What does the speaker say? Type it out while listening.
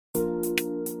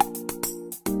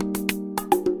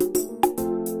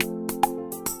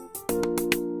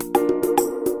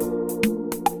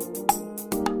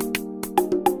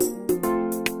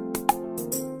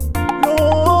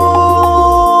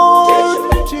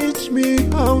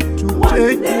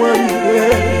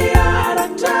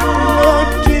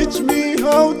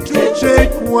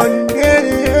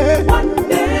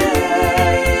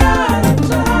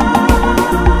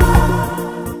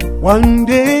One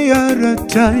day at a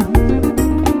time,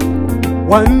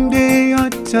 one day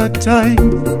at a time,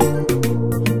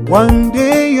 one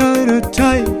day at a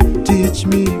time. Teach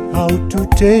me how to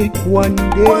take one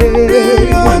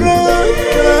day at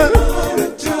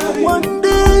a time, one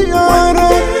day at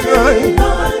a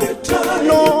time.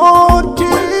 Lord,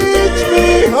 teach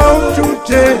me how to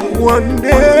take one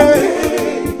day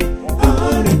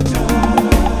at a time.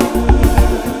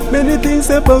 Many things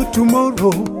about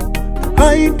tomorrow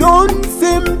I don't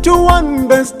seem to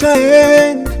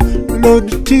understand.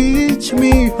 Lord, teach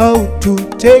me how to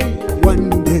take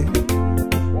one day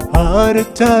at a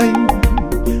time.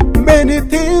 Many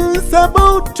things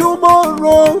about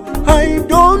tomorrow I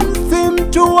don't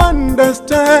seem to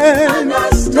understand.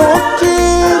 Lord,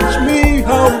 teach me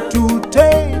how to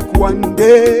take one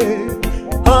day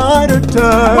at a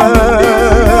time.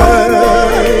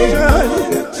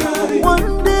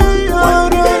 One day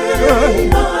at a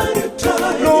time.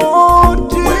 Lord,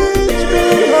 teach me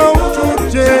how to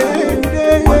take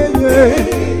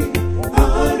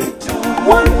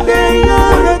one day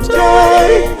at a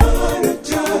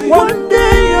time. One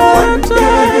day at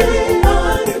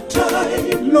a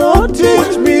time. Lord,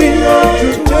 teach me how to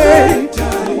take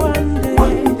one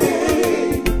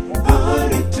day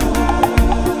at a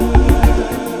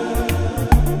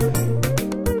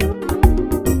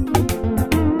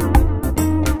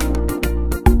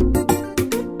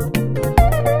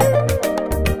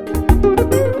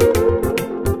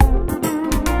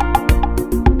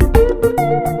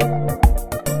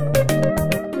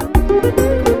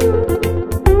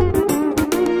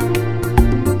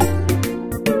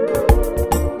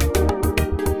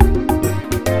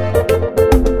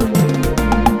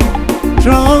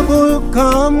Trouble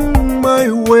come my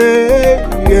way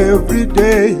every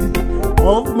day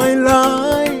of my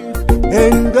life,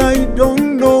 and I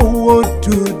don't know what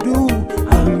to do.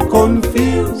 I'm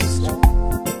confused.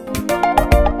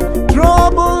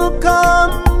 Trouble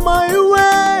come my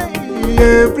way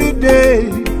every day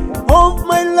of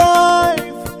my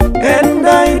life, and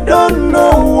I don't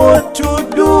know what to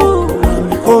do. I'm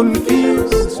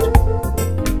confused.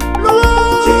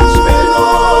 Lord, teach me,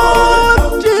 Lord,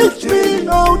 teach me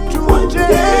how to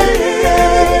take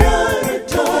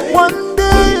one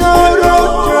day at a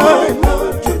time.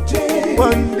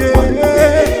 One day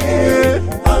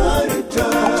at a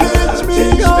time. Teach me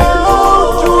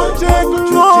how to take,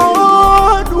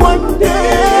 Lord, one day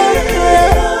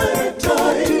at a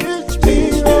time. Teach me,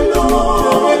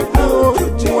 Lord,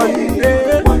 one day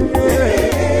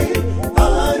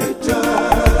at a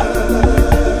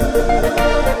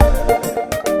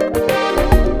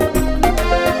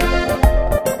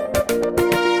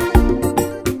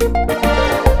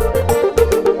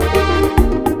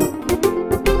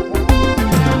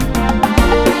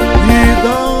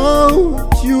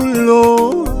Without you,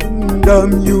 Lord,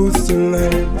 I'm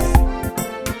useless.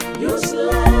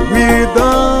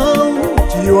 Without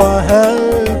your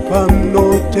help, I'm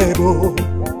not able.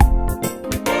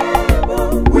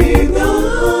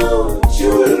 Without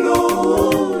you,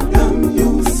 Lord, I'm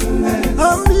useless.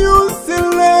 I'm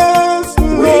useless,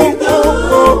 Lord.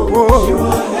 Without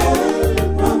your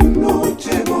help, I'm not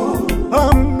able.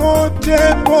 I'm not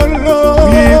able, Lord.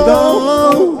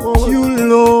 Without you,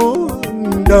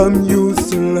 Lord, I'm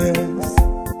useless.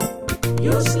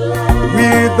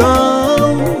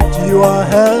 Without your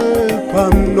help,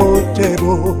 I'm not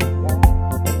able.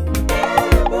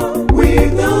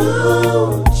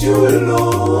 Without you,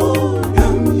 Lord,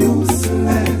 I'm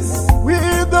useless.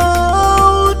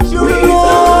 Without you,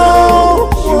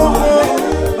 Lord,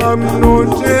 I'm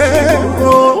not able.